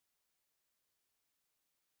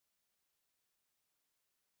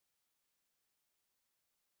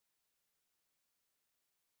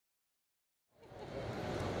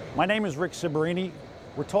My name is Rick Ciberini.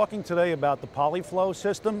 We're talking today about the Poly-Flo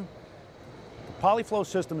system. The Poly-Flo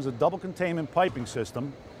system is a double containment piping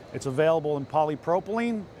system. It's available in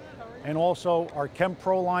polypropylene and also our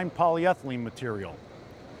ChemPro-line polyethylene material.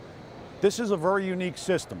 This is a very unique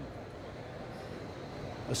system.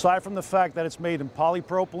 Aside from the fact that it's made in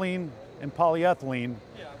polypropylene and polyethylene,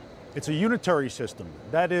 it's a unitary system.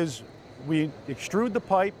 That is, we extrude the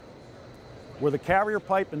pipe where the carrier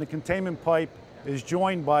pipe and the containment pipe is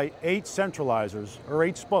joined by 8 centralizers, or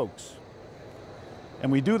 8 spokes.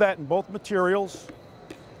 And we do that in both materials.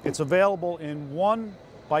 It's available in 1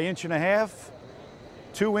 by 1.5 inches,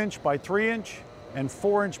 2 inch by 3 inch, and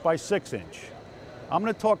 4 inch by 6 inch. I'm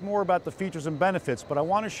going to talk more about the features and benefits, but I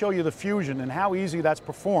want to show you the fusion and how easy that's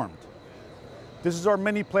performed. This is our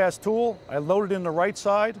mini plast tool. I load it in the right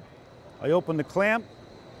side. I open the clamp.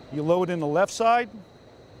 You load in the left side.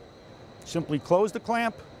 Simply close the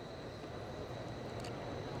clamp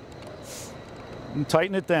and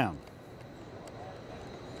tighten it down.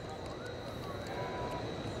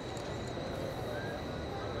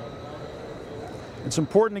 It's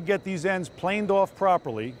important to get these ends planed off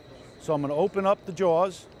properly, so I'm going to open up the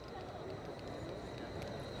jaws,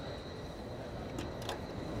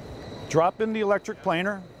 drop in the electric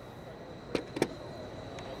planer,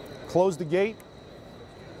 close the gate,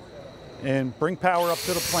 and bring power up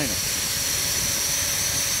to the planer.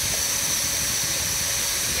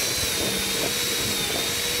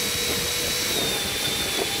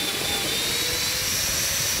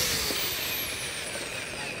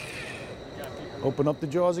 Open up the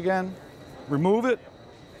jaws again, remove it,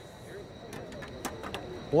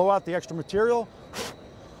 blow out the extra material.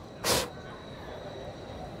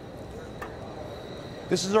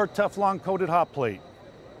 This is our Teflon coated hot plate.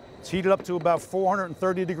 It's heated up to about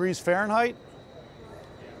 430 degrees Fahrenheit.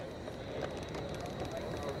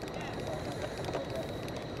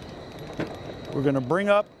 We're going to bring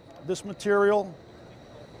up this material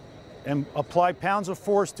and apply pounds of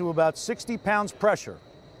force to about 60 pounds pressure.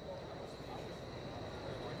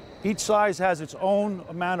 Each size has its own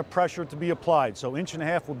amount of pressure to be applied. So 1.5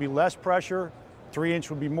 inches would be less pressure, 3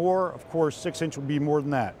 inch would be more, of course 6 inch would be more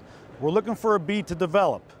than that. We're looking for a bead to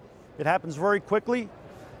develop. It happens very quickly.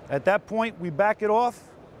 At that point, we back it off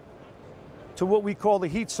to what we call the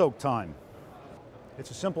heat soak time.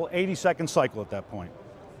 It's a simple 80-second cycle at that point.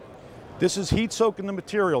 This is heat soaking the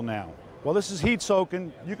material now. While this is heat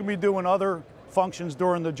soaking, you can be doing other functions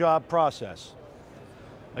during the job process.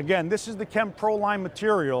 Again, this is the ChemPro-line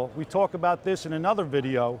material. We talk about this in another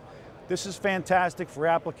video. This is fantastic for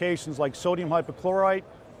applications like sodium hypochlorite,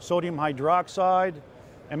 sodium hydroxide,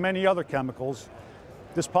 and many other chemicals.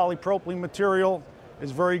 This polypropylene material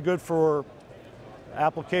is very good for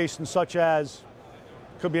applications such as,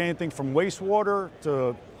 could be anything from wastewater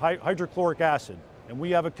to hydrochloric acid. And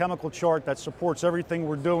we have a chemical chart that supports everything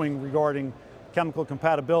we're doing regarding chemical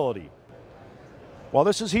compatibility. While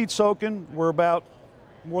this is heat soaking, we're about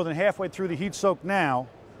more than halfway through the heat soak now.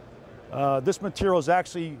 This material is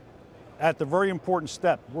actually at the very important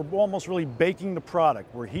step. We're almost really baking the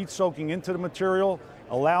product. We're heat soaking into the material,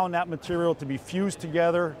 allowing that material to be fused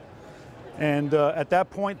together. And at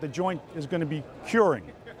that point, the joint is going to be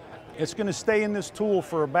curing. It's going to stay in this tool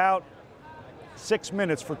for about 6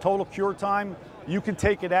 minutes for total cure time. You can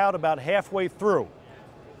take it out about halfway through.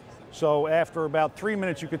 So after about 3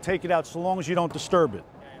 minutes, you could take it out so long as you don't disturb it.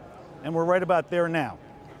 And we're right about there now.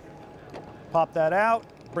 Pop that out,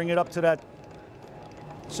 bring it up to that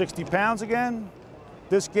 60 pounds again.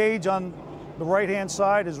 This gauge on the right-hand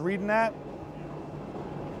side is reading that.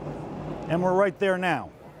 And we're right there now.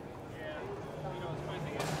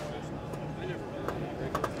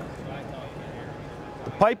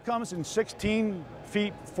 The pipe comes in 16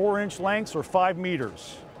 feet 4 inch lengths or 5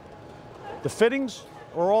 meters. The fittings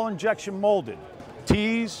are all injection molded.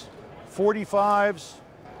 T's, 45s.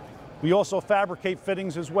 We also fabricate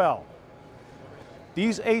fittings as well.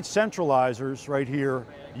 These 8 centralizers right here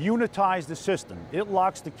unitize the system. It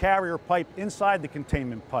locks the carrier pipe inside the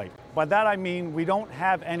containment pipe. By that I mean we don't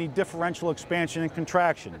have any differential expansion and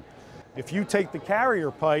contraction. If you take the carrier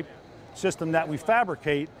pipe system that we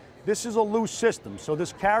fabricate, this is a loose system, so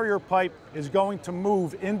this carrier pipe is going to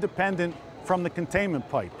move independent from the containment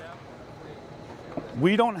pipe.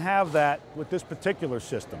 We don't have that with this particular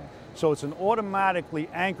system, so it's an automatically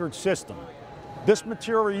anchored system. This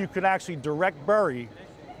material you could actually direct bury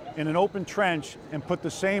in an open trench and put the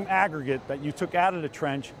same aggregate that you took out of the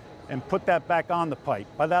trench and put that back on the pipe.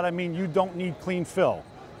 By that I mean you don't need clean fill.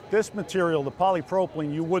 This material, the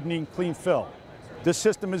polypropylene, you would need clean fill. This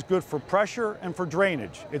system is good for pressure and for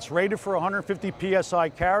drainage. It's rated for 150 PSI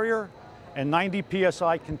carrier and 90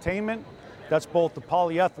 PSI containment. That's both the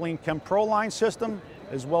polyethylene chem-proline system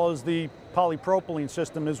as well as the polypropylene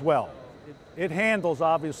system as well. It handles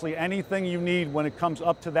obviously anything you need when it comes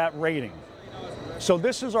up to that rating. So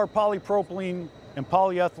this is our polypropylene and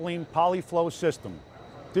polyethylene Poly-Flo system.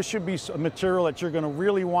 This should be a material that you're going to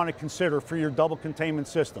really want to consider for your double containment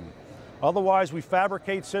system. Otherwise, we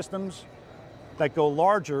fabricate systems that go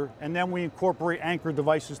larger, and then we incorporate anchor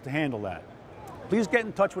devices to handle that. Please get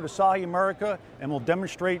in touch with Asahi America, and we'll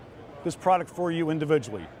demonstrate this product for you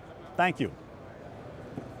individually. Thank you.